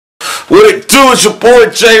What it do? It's your boy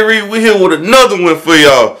J Reed. We here with another one for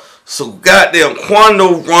y'all. So goddamn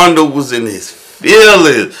Quando Rondo was in his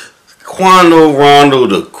feelings. Quando Rondo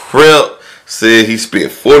the crep said he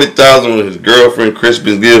spent $40,000 on his girlfriend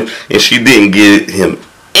Christmas gift and she didn't get him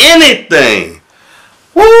anything.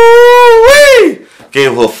 Woo-wee!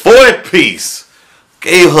 Gave her 40 piece.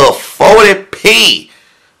 Gave her 40p.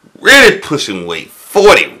 Really pushing weight.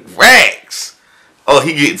 40 racks. Oh,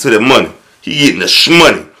 he getting to the money. He getting the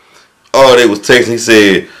shmoney. Oh, they was texting. He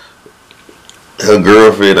said her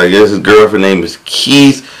girlfriend, I guess his girlfriend name is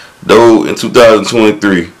Keith, though in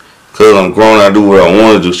 2023. Cause I'm grown, I do what I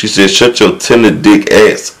want to do. She said, shut your tender dick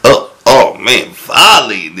ass up. Oh man,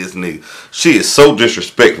 violate this nigga. She is so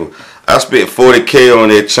disrespectful. I spent 40K on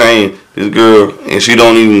that chain, this girl, and she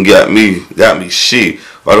don't even got me shit.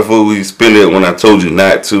 Why the fuck we spend it when I told you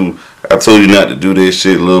not to? I told you not to do that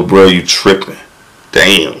shit, little bro. You tripping.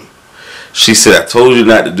 Damn. She said, I told you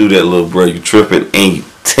not to do that, little bro. You tripping and you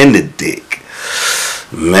tender dick.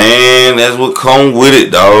 Man, that's what come with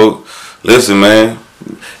it, dog. Listen, man.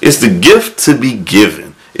 It's the gift to be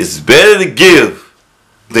given. It's better to give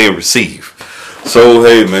than receive. So,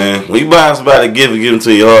 hey, man, when you buy somebody a gift and give them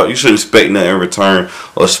to your heart, you shouldn't expect nothing in return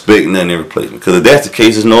or expect nothing in replacement. Because if that's the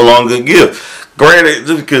case, it's no longer a gift. Granted,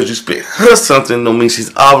 just because you spent her something don't mean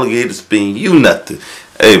she's obligated to spend you nothing.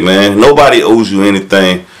 Hey, man, nobody owes you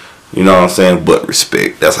anything, you know what I'm saying, but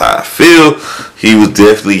respect. That's how I feel. He was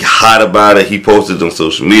definitely hot about it. He posted on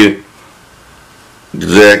social media.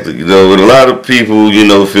 Exactly. You know, and a lot of people, you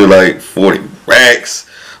know, feel like 40 racks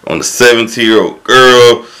on a 17-year-old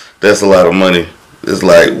girl. That's a lot of money. It's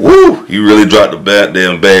like, woo, he really dropped the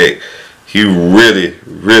damn bag. He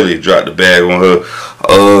really dropped the bag on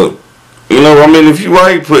her. You know, I mean, if you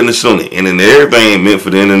are putting this on the internet, everything ain't meant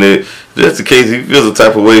for the internet. If that's the case, if you feel the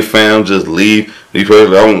type of way found, just leave. Me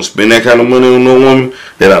personally, I won't spend that kind of money on no woman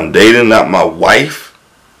that I'm dating, not my wife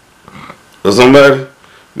or somebody.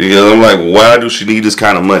 Because I'm like, why do she need this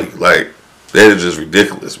kind of money? Like, that is just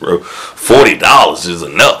ridiculous, bro. $40 is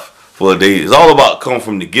enough for a date. It's all about come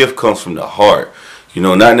from the gift, comes from the heart. You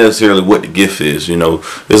know, not necessarily what the gift is. You know,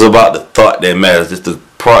 it's about the thought that matters. It's the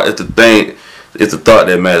thing. It's the thought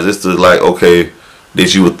that matters. It's the like, okay,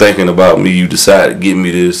 that you were thinking about me. You decided to give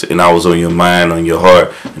me this, and I was on your mind, on your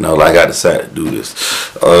heart, and I was like, I decided to do this.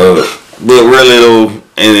 But really though,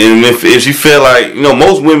 and if you feel like, you know,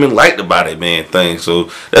 most women like to buy that man thing, so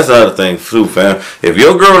that's another thing too, fam. If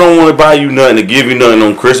your girl don't want to buy you nothing, to give you nothing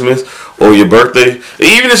on Christmas or your birthday,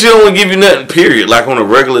 even if she don't want to give you nothing, period, like on a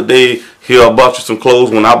regular day, here I bought you some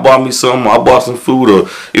clothes, when I bought me something, I bought some food, or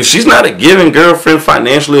if she's not a giving girlfriend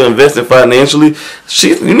financially or investing financially,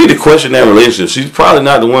 you need to question that relationship. She's probably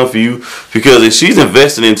not the one for you, because if she's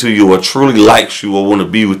investing into you or truly likes you or want to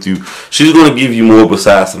be with you, she's going to give you more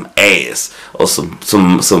besides some ass or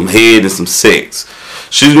some head and some sex.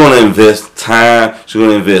 She's going to invest time. She's going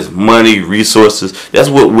to invest money, resources. That's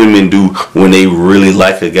what women do when they really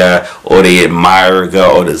like a guy or they admire a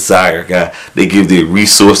guy or desire a guy. They give their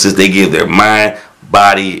resources. They give their mind,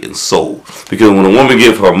 body, and soul. Because when a woman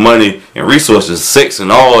gives her money and resources, sex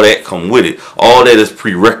and all that come with it. All that is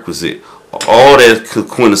prerequisite. All that is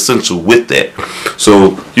quintessential with that.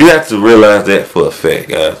 So you have to realize that for a fact,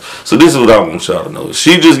 guys. So this is what I want y'all to know. If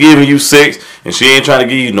she just giving you sex and she ain't trying to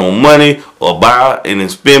give you no money or buy and then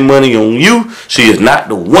spend money on you, she is not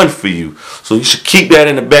the one for you. So you should keep that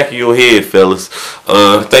in the back of your head, fellas.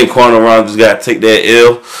 I think Quando Rondo just got to take that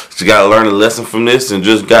L. She got to learn a lesson from this and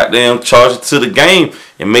just goddamn charge it to the game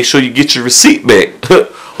and make sure you get your receipt back.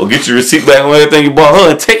 Or get your receipt back on everything you bought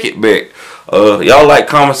her and take it back. Y'all like,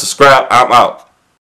 comment, subscribe. I'm out.